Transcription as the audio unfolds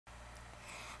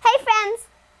Hey friends,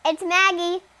 it's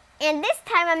Maggie, and this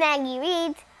time on Maggie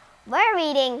Reads, we're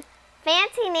reading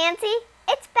Fancy Nancy,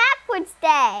 It's Backwards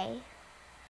Day.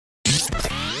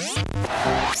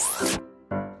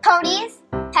 Ponies,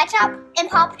 Pet Shop, and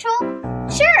Paw Patrol?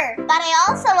 Sure, but I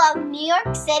also love New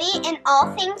York City and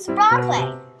all things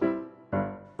Broadway.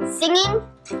 Singing?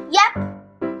 Yep.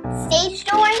 Stage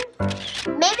door?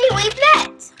 Maybe we've met.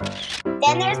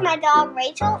 Then there's my dog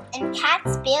Rachel and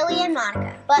cats Bailey and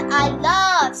Monica. But I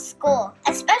love school,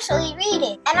 especially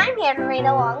reading, and I'm here to read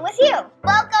along with you.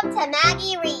 Welcome to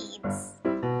Maggie Reads.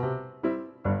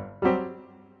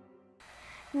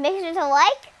 Make sure to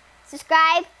like,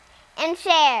 subscribe, and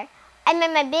share. I'm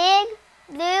in my big,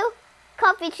 blue,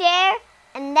 comfy chair,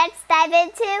 and let's dive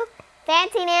into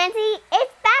Fancy Nancy,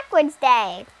 It's Backwards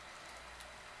Day.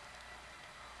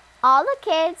 All the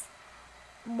kids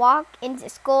walk into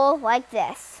school like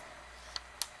this.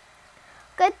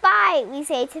 Goodbye, we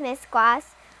say to Miss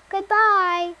Glass.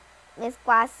 Goodbye, Miss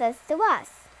Glass says to us.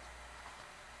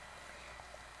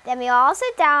 Then we all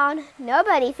sit down.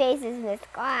 Nobody faces Miss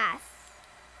Glass.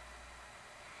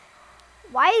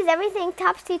 Why is everything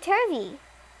topsy-turvy?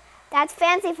 That's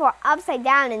fancy for upside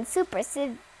down and super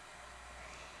silly.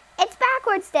 It's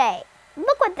backwards day.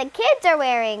 Look what the kids are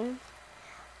wearing.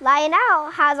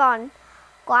 Lionel has on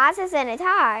glasses and a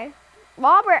tie.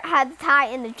 Robert has a tie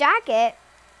and a jacket.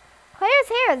 Claire's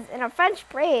hair is in a French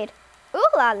braid. Ooh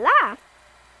la la!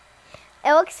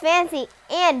 It looks fancy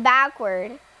and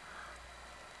backward.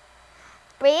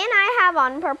 Bree and I have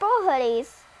on purple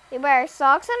hoodies. We wear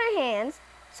socks on our hands.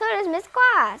 So does Miss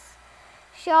Glass.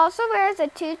 She also wears a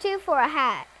tutu for a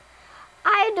hat.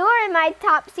 I adore my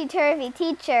topsy-turvy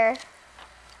teacher.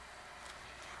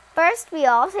 First, we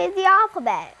all say the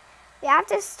alphabet. We have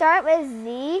to start with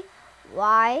Z,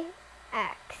 Y,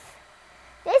 X.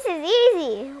 This is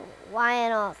easy,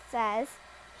 Lionel says.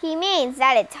 He means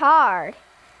that it's hard.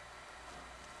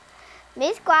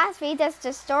 Miss Glass reads us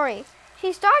the story.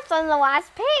 She starts on the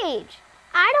last page.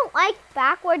 I don't like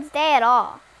backwards day at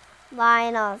all,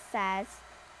 Lionel says.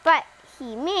 But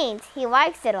he means he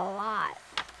likes it a lot.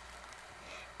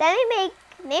 Then we make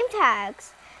name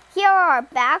tags. Here are our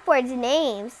backwards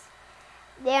names.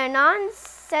 They are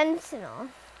nonsensical.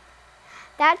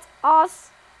 That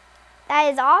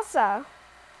is also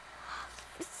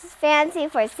fancy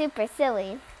for super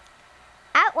silly.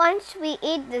 At lunch, we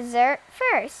eat dessert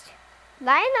first.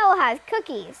 Lionel has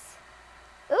cookies.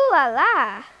 Ooh la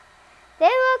la! They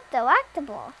look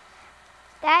delectable.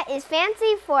 That is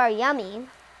fancy for yummy.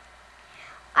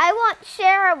 I won't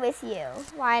share with you,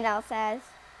 Lionel says.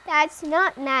 That's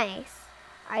not nice,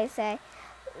 I say.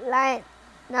 Lionel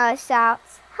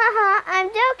shouts, haha, I'm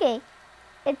joking.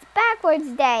 It's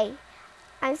backwards day.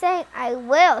 I'm saying I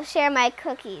will share my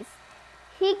cookies.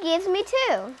 He gives me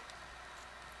two.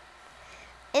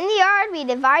 In the yard, we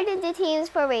divide into teams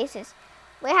for races.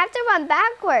 We have to run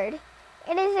backward.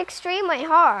 It is extremely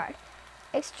hard.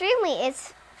 Extremely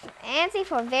is fancy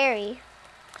for very.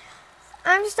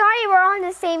 I'm sorry we're on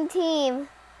the same team,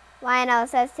 Lionel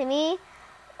says to me.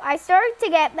 I started to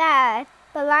get mad,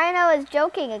 but Lionel is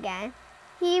joking again.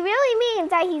 He really means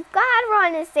that he's glad we're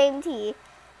on the same team.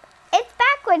 It's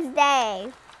backwards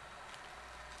day.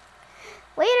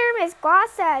 Later, Miss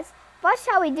Glass says, what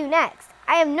shall we do next?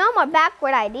 I have no more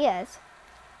backward ideas.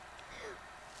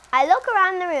 I look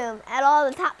around the room at all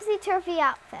the topsy-turvy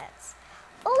outfits.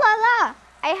 Oh la la,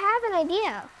 I have an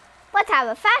idea. Let's have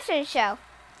a fashion show.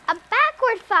 A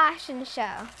backward fashion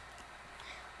show.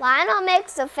 Lionel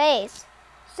makes a face.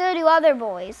 So do other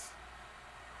boys.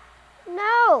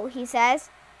 No, he says.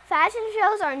 Fashion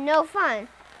shows are no fun.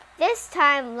 This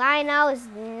time, Lionel is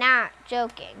not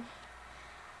joking.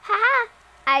 Haha,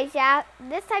 I shout.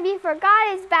 This time you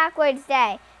forgot it's backwards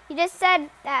day. You just said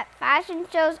that fashion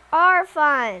shows are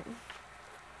fun.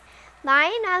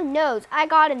 Lionel knows I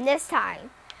got him this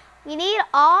time. We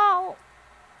all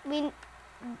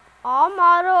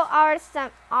model our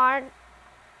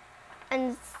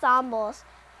ensembles.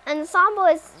 Ensemble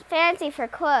is fancy for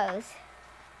clothes.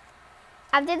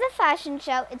 After the fashion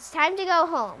show, it's time to go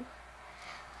home.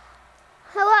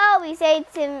 Hello, we say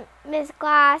to Miss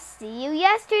Glass, see you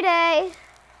yesterday.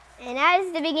 And that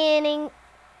is the beginning.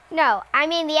 No, I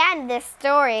mean the end of this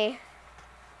story.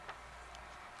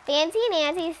 Fancy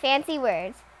Nancy's fancy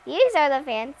words. These are the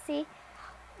fancy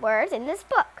words in this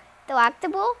book.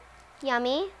 Delectable,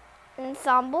 yummy,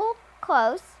 ensemble,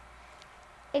 close,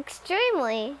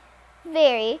 extremely,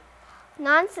 very,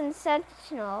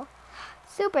 nonsensical,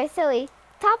 super silly,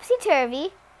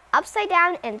 topsy-turvy, upside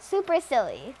down, and super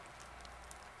silly.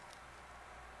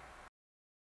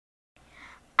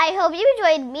 I hope you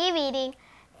enjoyed me reading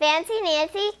Fancy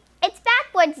Nancy, It's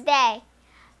Backwards Day.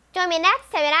 Join me next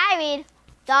time when I read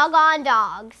Doggone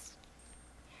Dogs.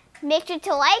 Make sure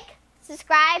to like,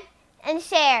 subscribe, and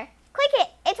share. Click it,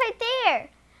 it's right there.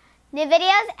 New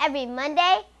videos every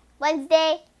Monday,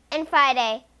 Wednesday, and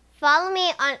Friday. Follow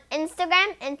me on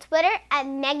Instagram and Twitter at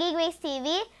Maggie Grace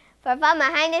TV for fun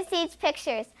behind the scenes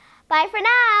pictures. Bye for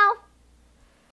now.